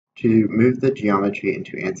To move the geometry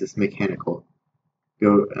into ANSYS Mechanical,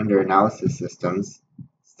 go under Analysis Systems,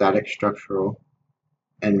 Static Structural,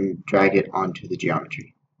 and drag it onto the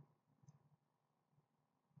geometry.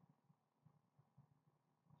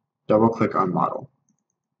 Double-click on Model.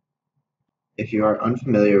 If you are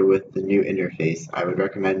unfamiliar with the new interface, I would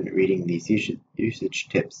recommend reading these usage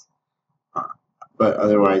tips, but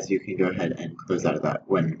otherwise you can go ahead and close out of that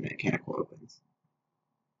when Mechanical opens.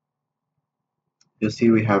 You'll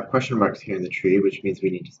see we have question marks here in the tree, which means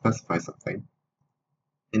we need to specify something.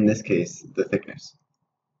 In this case, the thickness.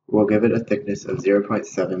 We'll give it a thickness of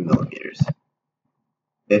 0.7 millimeters.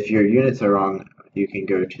 If your units are wrong, you can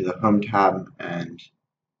go to the Home tab and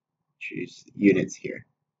choose Units here.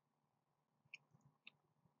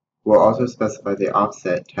 We'll also specify the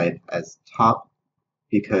offset type as top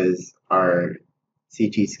because our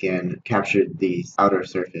CT scan captured the outer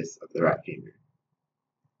surface of the rat femur.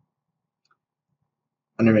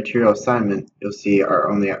 Under material assignment, you'll see our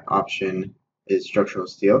only option is structural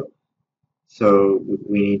steel. So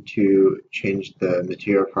we need to change the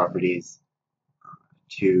material properties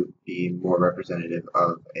to be more representative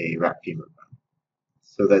of a rat femur bone.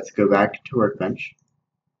 So let's go back to Workbench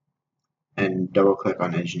and double-click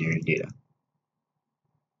on Engineering Data.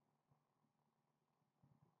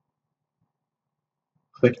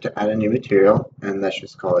 Click to add a new material, and let's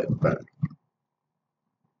just call it bone.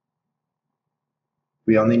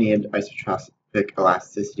 We only need isotropic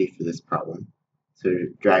elasticity for this problem, so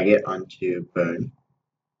drag it onto bone,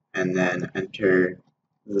 and then enter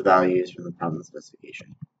the values from the problem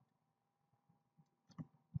specification.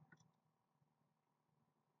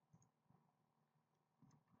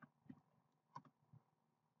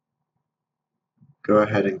 Go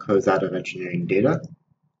ahead and close out of Engineering Data,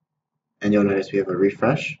 and you'll notice we have a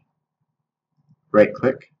refresh.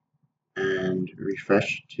 Right-click and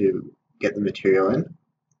refresh to get the material in,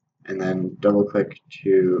 and then double-click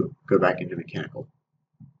to go back into Mechanical.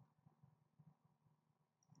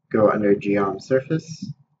 Go under Geom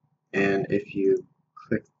Surface, and if you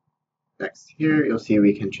click next here, you'll see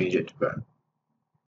we can change it to bone.